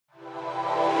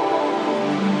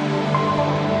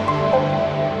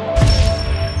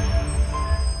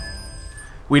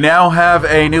We now have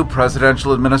a new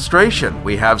presidential administration.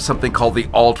 We have something called the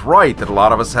alt-right that a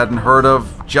lot of us hadn't heard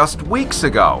of just weeks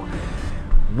ago.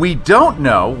 We don't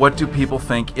know what do people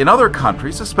think in other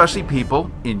countries, especially people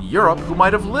in Europe who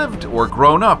might have lived or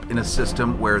grown up in a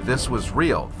system where this was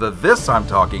real. The this I'm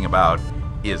talking about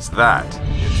is that.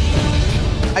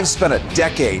 I've spent a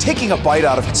decade taking a bite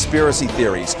out of conspiracy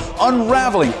theories,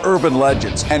 unraveling urban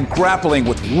legends, and grappling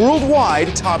with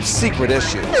worldwide top-secret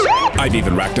issues. I've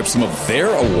even racked up some of their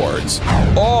awards.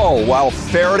 All while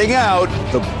ferreting out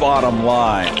the bottom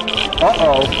line.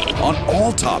 On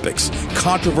all topics,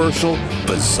 controversial,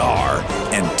 bizarre,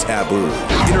 and taboo.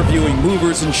 Interviewing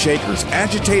movers and shakers,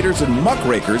 agitators and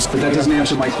muckrakers. But that doesn't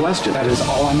answer my question. That is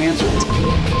all I'm answering.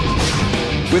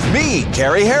 With me,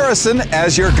 Cary Harrison,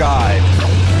 as your guide.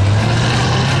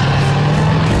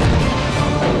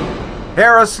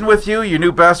 Harrison with you, your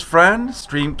new best friend,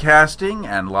 streamcasting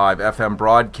and live FM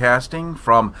broadcasting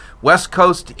from West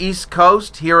Coast to East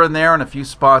Coast, here and there in a few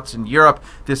spots in Europe.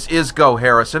 This is Go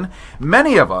Harrison.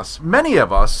 Many of us,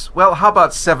 well, how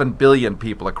about 7 billion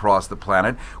people across the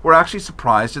planet, were actually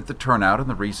surprised at the turnout in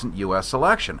the recent U.S.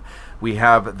 election. We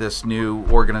have this new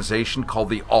organization called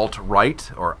the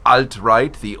alt-right, or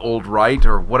alt-right, the old right,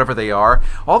 or whatever they are.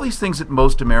 All these things that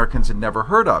most Americans had never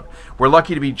heard of. We're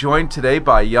lucky to be joined today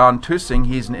by Jan Tüssing.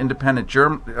 He's an independent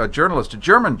journalist, a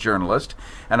German journalist,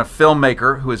 and a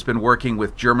filmmaker who has been working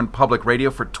with German public radio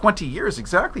for 20 years,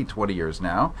 exactly 20 years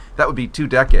now. That would be 2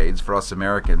 decades for us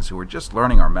Americans who are just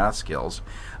learning our math skills.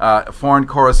 A foreign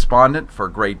correspondent for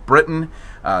Great Britain,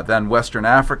 then Western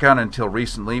Africa, and until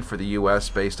recently for the U.S.,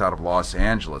 based out of Los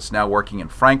Angeles. Now working in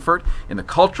Frankfurt in the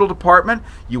cultural department.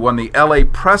 You won the LA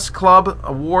Press Club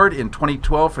Award in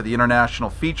 2012 for the international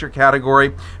feature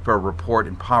category for a report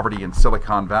in poverty in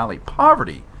Silicon Valley.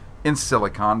 Poverty in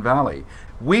Silicon Valley.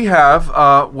 We have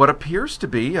what appears to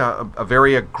be a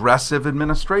very aggressive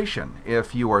administration.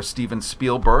 If you are Steven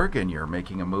Spielberg and you're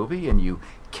making a movie and you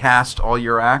cast all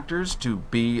your actors to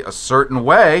be a certain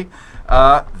way,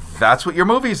 that's what your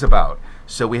movie's about.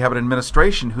 So we have an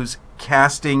administration who's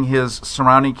casting his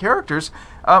surrounding characters.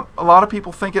 A lot of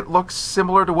people think it looks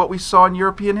similar to what we saw in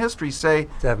European history, say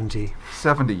 70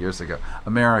 years ago.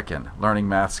 American, learning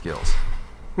math skills.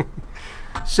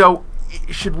 So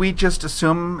should we just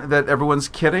assume that everyone's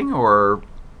kidding, or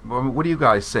what are you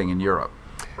guys saying in Europe?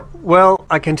 Well,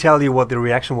 I can tell you what the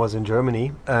reaction was in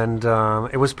Germany, and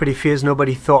it was pretty fierce.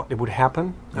 Nobody thought it would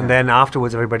happen. Yeah. And then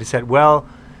afterwards everybody said, well,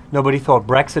 nobody thought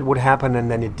Brexit would happen, and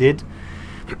then it did.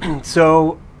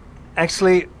 So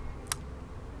actually,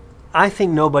 I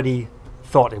think nobody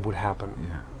thought it would happen,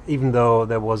 even though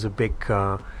there was a big,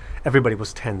 everybody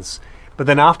was tense. But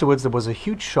then afterwards there was a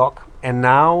huge shock, and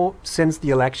now, since the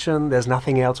election, there's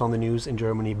nothing else on the news in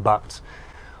Germany but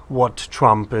what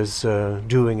Trump is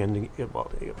doing and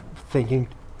thinking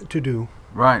to do.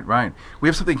 Right, right. We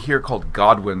have something here called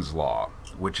Godwin's Law,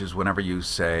 which is whenever you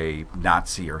say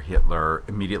Nazi or Hitler,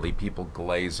 immediately people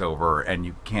glaze over and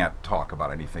you can't talk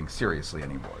about anything seriously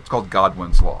anymore. It's called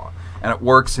Godwin's Law, and it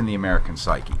works in the American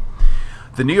psyche.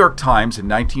 The New York Times in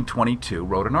 1922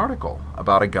 wrote an article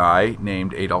about a guy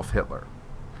named Adolf Hitler,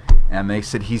 and they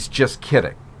said he's just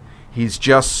kidding. He's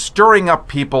just stirring up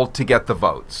people to get the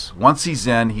votes. Once he's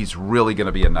in, he's really going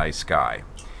to be a nice guy.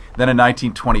 Then in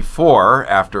 1924,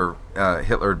 after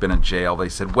Hitler had been in jail, they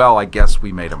said, well, I guess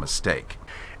we made a mistake.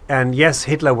 And yes,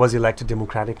 Hitler was elected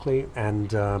democratically, and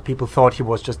people thought he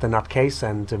was just a nutcase,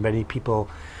 and many people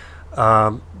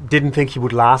didn't think he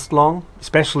would last long,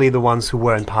 especially the ones who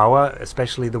were in power,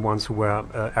 especially the ones who were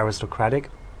aristocratic.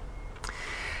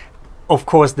 Of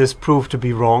course, this proved to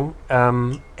be wrong.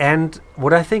 And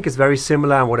what I think is very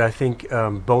similar, and what I think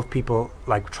both people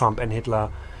like Trump and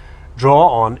Hitler draw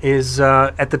on, is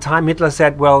at the time Hitler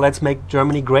said, well, let's make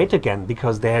Germany great again,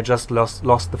 because they had just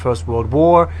lost the First World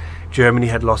War. Germany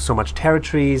had lost so much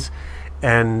territories,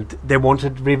 and they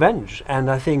wanted revenge. And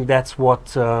I think that's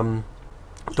what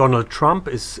Donald Trump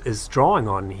is drawing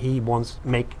on. He wants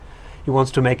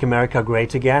to make America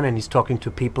great again, and he's talking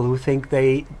to people who think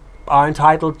they are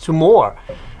entitled to more.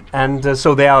 And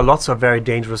so there are lots of very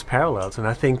dangerous parallels. And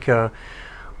I think, I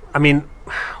mean,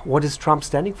 what is Trump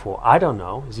standing for? I don't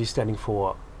know. Is he standing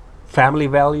for family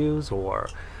values or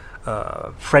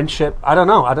friendship? I don't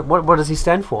know. What does he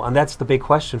stand for? And that's the big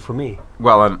question for me.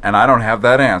 Well, and I don't have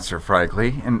that answer,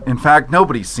 frankly. In fact,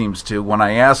 nobody seems to when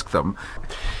I ask them.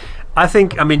 I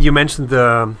think, I mean, you mentioned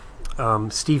the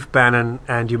Steve Bannon,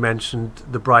 and you mentioned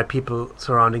the bright people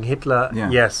surrounding Hitler.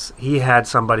 Yeah. Yes, he had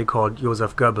somebody called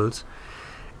Joseph Goebbels,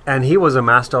 and he was a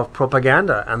master of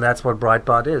propaganda, and that's what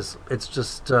Breitbart is. It's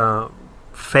just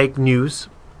fake news,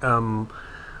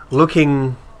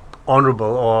 looking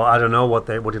honorable, or I don't know what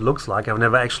it looks like. I've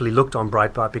never actually looked on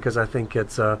Breitbart because I think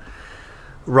it's a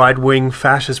right-wing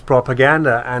fascist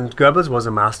propaganda, and Goebbels was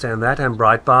a master in that, and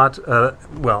Breitbart,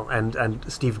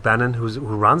 and Steve Bannon, who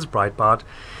runs Breitbart,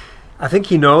 I think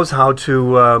he knows how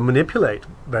to manipulate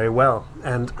very well.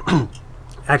 And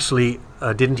actually,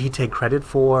 didn't he take credit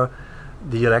for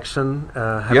the election,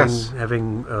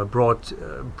 having brought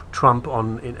Trump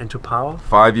into power?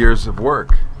 5 years of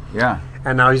work, yeah.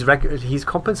 And now he's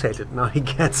compensated. Now he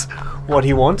gets what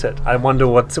he wanted. I wonder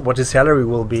what his salary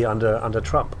will be under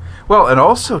Trump. Well, and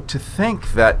also to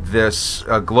think that this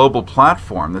global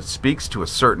platform that speaks to a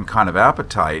certain kind of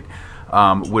appetite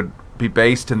would be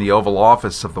based in the Oval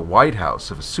Office of the White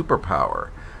House, of a superpower,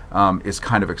 is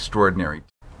kind of extraordinary.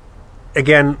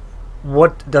 Again,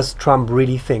 what does Trump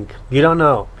really think? You don't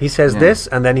know. He says this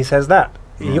and then he says that.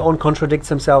 He contradicts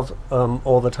himself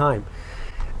all the time.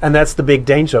 And that's the big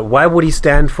danger. Why would he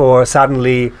stand for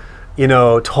suddenly,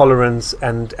 tolerance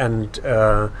and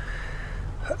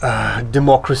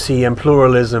democracy and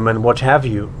pluralism and what have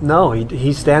you? No,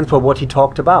 he stands for what he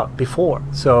talked about before.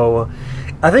 So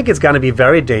I think it's going to be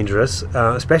very dangerous,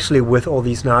 especially with all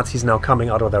these Nazis now coming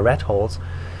out of their rat holes.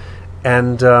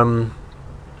 And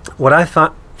what I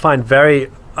find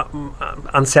very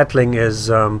unsettling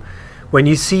is when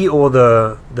you see all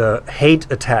the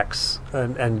hate attacks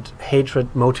and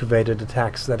hatred-motivated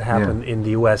attacks that happen in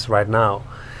the US right now.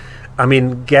 I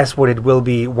mean, guess what it will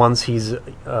be once he's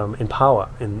in power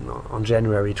on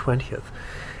January 20th.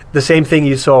 The same thing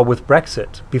you saw with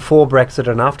Brexit, before Brexit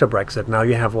and after Brexit. Now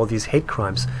you have all these hate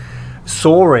crimes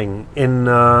soaring in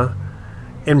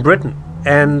Britain,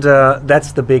 and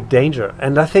that's the big danger.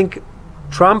 And I think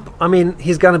Trump, I mean,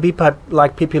 he's going to be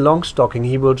like Pippi Longstocking.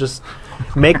 He will just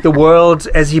make the world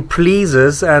as he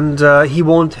pleases, and he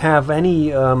won't have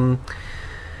any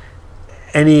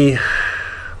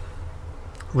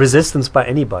resistance by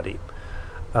anybody,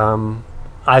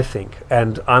 I think.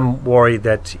 And I'm worried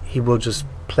that he will just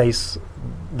place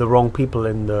the wrong people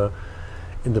in the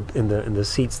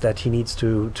seats that he needs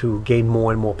to gain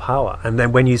more and more power. And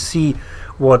then when you see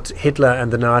what Hitler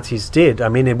and the Nazis did, I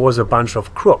mean, it was a bunch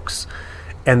of crooks.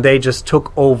 And they just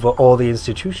took over all the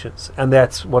institutions. And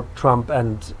that's what Trump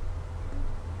and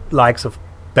likes of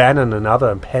Bannon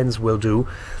and Pence will do.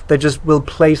 They just will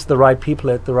place the right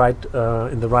people at the right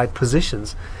in the right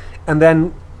positions, and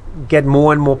then get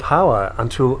more and more power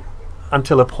until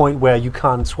a point where you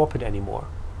can't swap it anymore.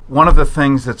 One of the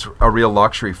things that's a real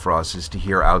luxury for us is to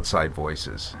hear outside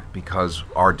voices, because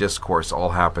our discourse all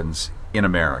happens in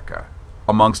America,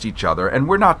 amongst each other, and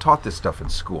we're not taught this stuff in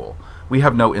school. We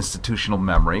have no institutional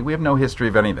memory. We have no history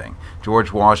of anything.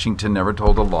 George Washington never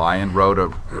told a lie and rode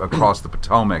across the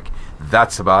Potomac.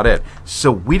 That's about it. So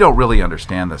we don't really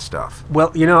understand this stuff.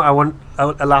 Well, I want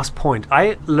a last point.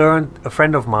 I learned a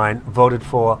friend of mine voted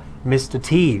for Mr.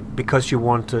 T because she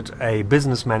wanted a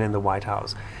businessman in the White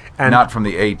House. And not from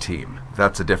the A-team.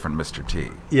 That's a different Mr. T.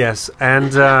 Yes,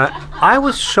 and I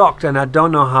was shocked, and I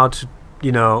don't know how to,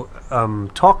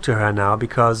 talk to her now,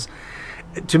 because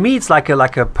to me it's like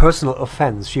a personal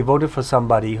offense. She voted for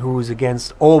somebody who's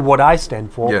against all what I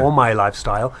stand for, all my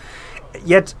lifestyle.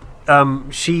 Yet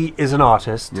she is an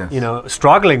artist,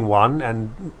 struggling one,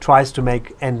 and tries to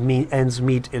make ends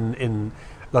meet in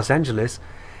Los Angeles.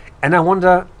 And I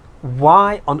wonder,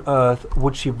 why on earth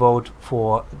would she vote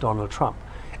for Donald Trump?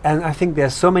 And I think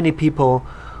there's so many people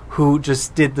who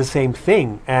just did the same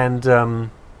thing, and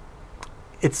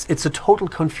it's a total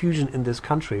confusion in this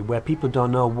country where people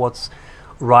don't know what's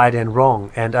right and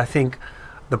wrong. And I think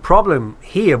the problem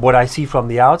here, what I see from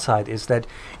the outside, is that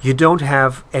you don't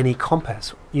have any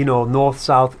compass. North,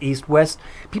 south, east, west.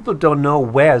 People don't know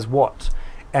where's what,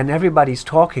 and everybody's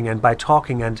talking, and by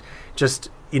talking and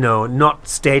just not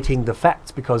stating the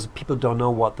facts, because people don't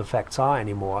know what the facts are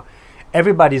anymore.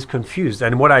 Everybody's confused.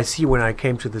 And what I see when I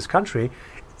came to this country,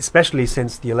 especially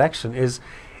since the election, is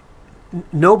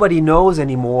nobody knows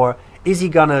anymore. Is he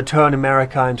gonna turn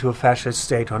America into a fascist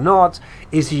state or not?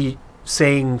 Is he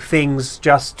saying things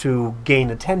just to gain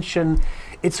attention?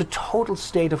 It's a total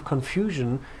state of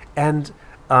confusion, and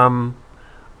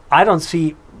I don't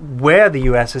see where the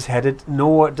US is headed,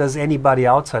 nor does anybody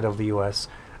outside of the US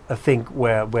think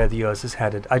where the US is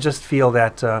headed. I just feel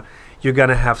that you're going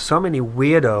to have so many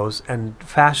weirdos and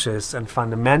fascists and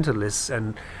fundamentalists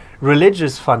and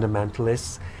religious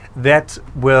fundamentalists that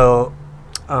will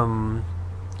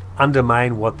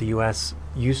undermine what the US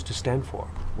used to stand for.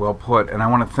 Well put, and I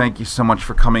want to thank you so much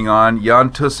for coming on. Jan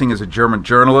Tüssing is a German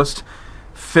journalist,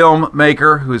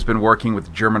 filmmaker who has been working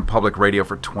with German public radio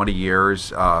for 20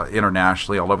 years,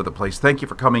 internationally, all over the place. Thank you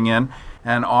for coming in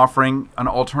and offering an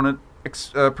alternate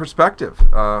perspective,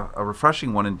 a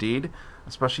refreshing one indeed,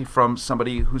 especially from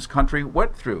somebody whose country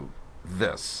went through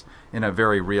this in a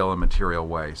very real and material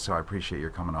way. So I appreciate your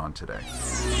coming on today.